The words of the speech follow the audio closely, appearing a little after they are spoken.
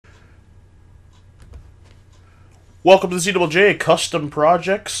Welcome to the CWJ Custom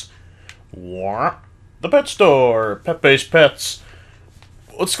Projects. The pet store. Pet-based pets.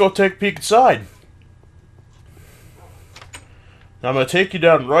 Let's go take a peek inside. Now I'm going to take you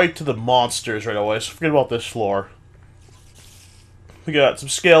down right to the monsters right away, so forget about this floor. We got some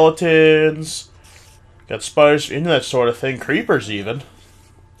skeletons. Got spiders, into that sort of thing. Creepers even.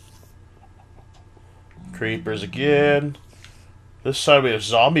 Creepers again. This side we have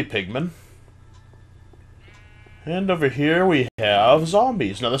zombie pigmen. And over here we have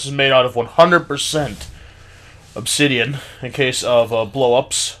zombies. Now this is made out of 100% obsidian in case of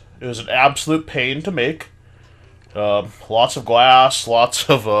blow-ups. It was an absolute pain to make. Lots of glass, lots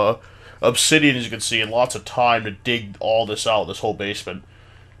of obsidian as you can see, and lots of time to dig all this out, this whole basement.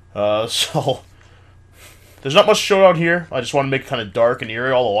 So, there's not much to show down here. I just want to make it kind of dark and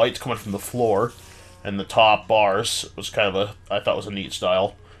eerie. All the lights coming from the floor and the top bars was kind of I thought was a neat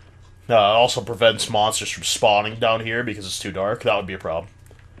style. It also prevents monsters from spawning down here because it's too dark. That would be a problem.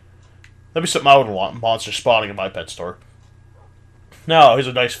 That'd be something I would want, monsters spawning in my pet store. Now, here's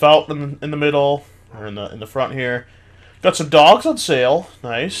a nice fountain in the middle, or in the front here. Got some dogs on sale.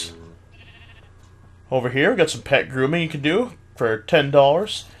 Nice. Over here, we got some pet grooming you can do for $10.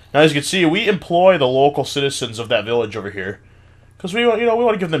 Now, as you can see, we employ the local citizens of that village over here. Because we want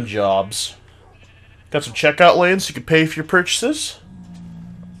to give them jobs. Got some checkout lanes so you can pay for your purchases.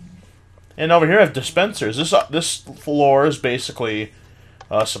 And over here I have dispensers. This floor is basically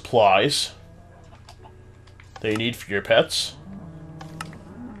supplies that you need for your pets.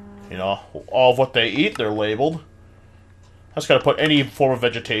 You know, all of what they eat, they're labeled. I just gotta put any form of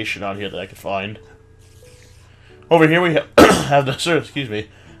vegetation on here that I can find. Over here we have the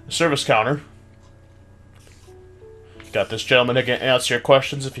service counter. Got this gentleman that can answer your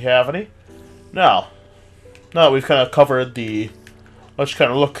questions if you have any. Now that we've kind of covered the... Let's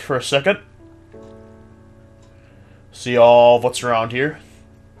kind of look for a second. See all of what's around here.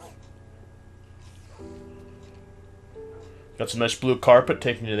 Got some nice blue carpet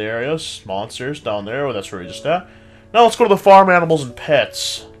taking you to the areas. Monsters down there. Well, that's where we're just at. Now let's go to the farm animals and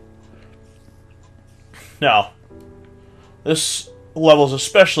pets. Now, this level is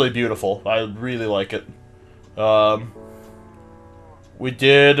especially beautiful. I really like it. We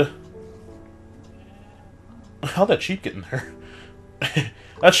did... How'd that sheep get in there?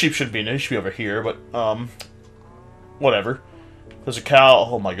 That sheep shouldn't be in there. It should be over here, but, whatever. There's a cow.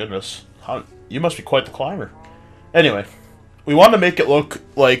 Oh my goodness. You must be quite the climber. Anyway, we wanted to make it look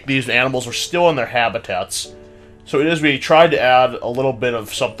like these animals were still in their habitats. So we tried to add a little bit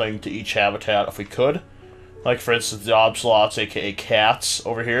of something to each habitat if we could. Like, for instance, the ocelots, aka cats,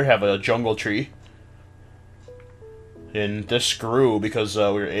 over here have a jungle tree. And this grew because we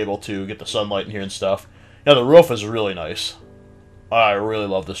were able to get the sunlight in here and stuff. Now, the roof is really nice. I really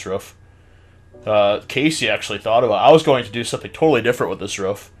love this roof. Casey actually thought about it. I was going to do something totally different with this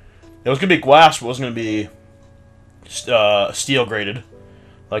roof. It was going to be glass, but it wasn't going to be steel grated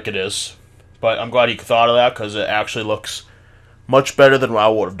like it is. But I'm glad he thought of that because it actually looks much better than what I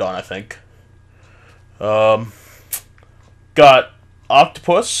would have done, I think. Got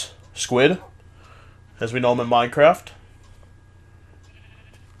octopus, squid, as we know them in Minecraft.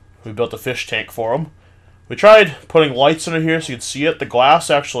 We built a fish tank for them. We tried putting lights under here so you can see it. The glass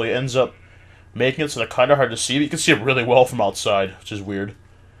actually ends up making it so they're kind of hard to see, but you can see it really well from outside, which is weird.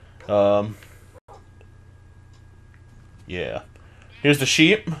 Yeah. Here's the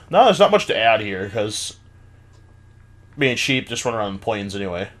sheep. No, there's not much to add here, because being sheep just run around in plains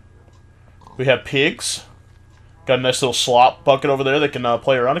anyway. We have pigs. Got a nice little slop bucket over there that can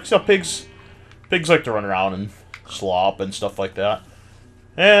play around. You see how pigs like to run around and slop and stuff like that.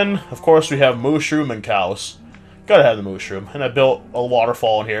 And, of course, we have mushroom and cows. Gotta have the mushroom. And I built a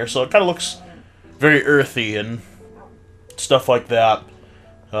waterfall in here, so it kind of looks very earthy and stuff like that.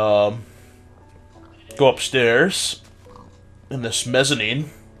 Go upstairs. In this mezzanine,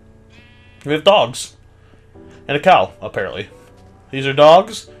 we have dogs. And a cow, apparently. These are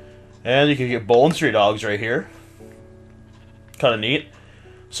dogs. And you can get bones for your dogs right here. Kind of neat.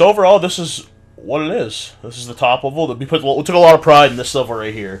 So overall, this is what it is. This is the top level. We took a lot of pride in this level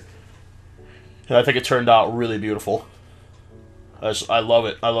right here. And I think it turned out really beautiful. I love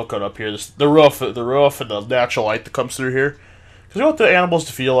it. I look good up here. The roof and the natural light that comes through here. Because we want the animals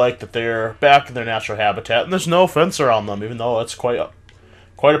to feel like that they're back in their natural habitat. And there's no fence around them, even though it's quite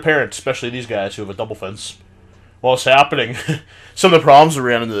apparent, especially these guys who have a double fence. While it's happening, some of the problems we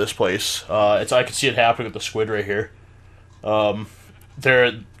ran into this place, I can see it happening with the squid right here.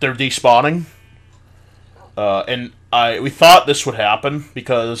 They're despawning. And we thought this would happen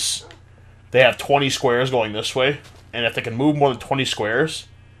because they have 20 squares going this way. And if they can move more than 20 squares,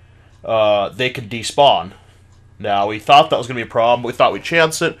 they can despawn. Now, we thought that was going to be a problem, but we thought we'd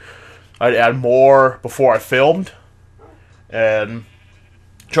chance it. I'd add more before I filmed, and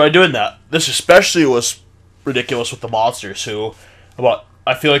tried doing that. This especially was ridiculous with the monsters, who,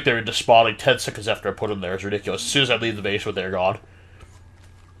 I feel like they were just spawning 10 seconds after I put them there. It's ridiculous. As soon as I leave the basement, they're gone.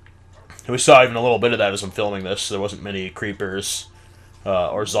 And we saw even a little bit of that as I'm filming this. There wasn't many creepers,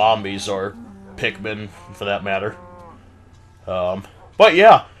 or zombies, or Pikmin, for that matter. But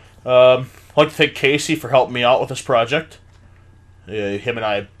yeah, I'd like to thank Casey for helping me out with this project. Him and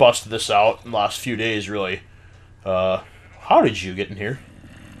I busted this out in the last few days, really. How did you get in here?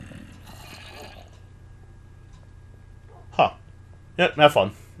 Huh. Yep, have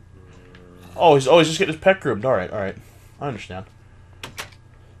fun. Oh, he's just getting his pet groomed. Alright, alright. I understand.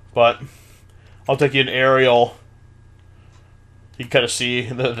 But I'll take you an aerial. You can kind of see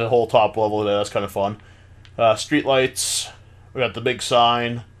the whole top level of that. That's kind of fun. Street lights. We got the big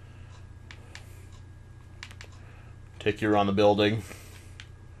sign. Take you around the building.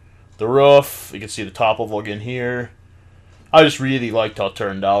 The roof. You can see the top level again here. I just really liked how it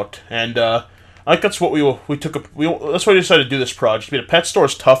turned out, and I think that's what that's why we decided to do this project. I mean, a pet store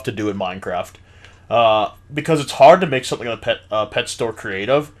is tough to do in Minecraft because it's hard to make something like a pet store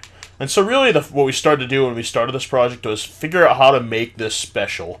creative. And so really what we started to do when we started this project was figure out how to make this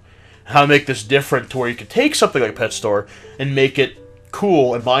special, how to make this different to where you could take something like a pet store and make it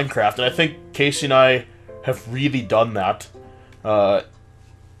cool in Minecraft. And I think Casey and I have really done that.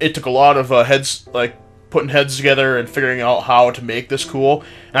 It took a lot of putting heads together and figuring out how to make this cool.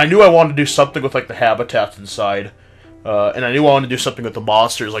 And I knew I wanted to do something with, like, the habitats inside. And I knew I wanted to do something with the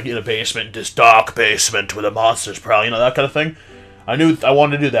monsters, like in a basement, this dark basement where the monsters probably, you know, that kind of thing. I knew I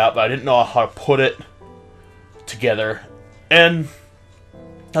wanted to do that, but I didn't know how to put it together. And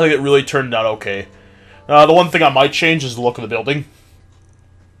I think it really turned out okay. The one thing I might change is the look of the building.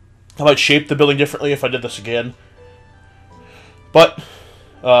 I might shape the building differently if I did this again. But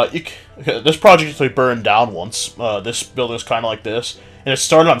this project actually burned down once. This building was kind of like this, and it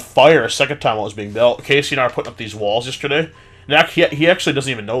started on fire a second time while it was being built. Casey and I were putting up these walls yesterday, and he actually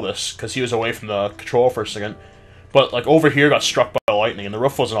doesn't even know this because he was away from the control for a second. But like over here got struck by lightning, and the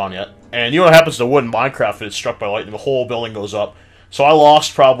roof wasn't on yet. And you know what happens to wood in Minecraft if it's struck by lightning? The whole building goes up. So I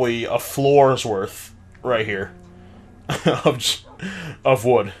lost probably a floor's worth right here of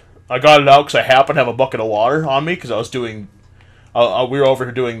wood. I got it out because I happened to have a bucket of water on me because I was doing. We were over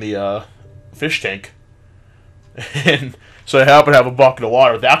here doing the fish tank, and so I happened to have a bucket of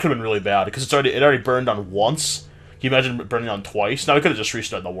water. That could have been really bad because it already burned on once. Can you imagine it burning on twice? Now we could have just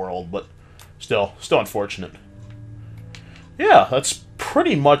restarted the world, but still unfortunate. Yeah, that's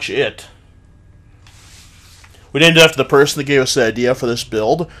pretty much it. We named it after the person that gave us the idea for this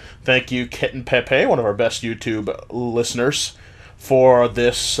build. Thank you, Kitten Pepe, one of our best YouTube listeners, for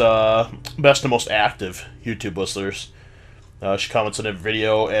this best and most active YouTube listeners. She comments on every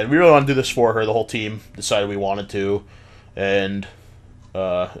video, and we really want to do this for her. The whole team decided we wanted to, and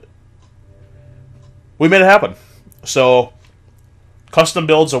we made it happen. So, custom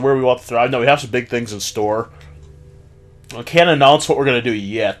builds are where we want to thrive. Now, we have some big things in store. I can't announce what we're going to do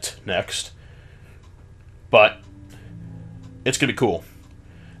yet next, but it's going to be cool.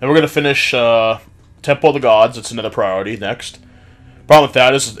 And we're going to finish Temple of the Gods. It's another priority next. Problem with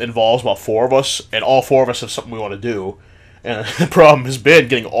that is it involves about 4 of us, and all 4 of us have something we want to do. And the problem has been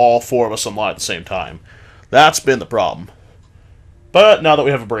getting all 4 of us online at the same time. That's been the problem. But now that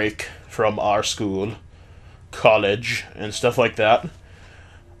we have a break from our school, college, and stuff like that,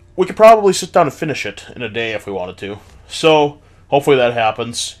 we could probably sit down and finish it in a day if we wanted to. So, hopefully that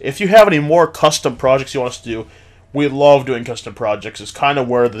happens. If you have any more custom projects you want us to do, we love doing custom projects. It's kind of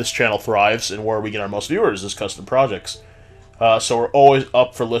where this channel thrives and where we get our most viewers is custom projects. So we're always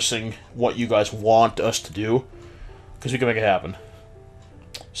up for listening what you guys want us to do, because we can make it happen.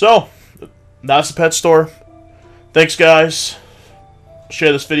 So, that's the pet store. Thanks, guys.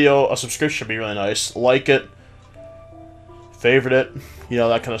 Share this video. A subscription would be really nice. Like it. Favorite it. You know,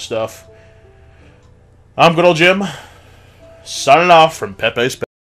 that kind of stuff. I'm Good Old Jim. Signing off from Pepe's Pet.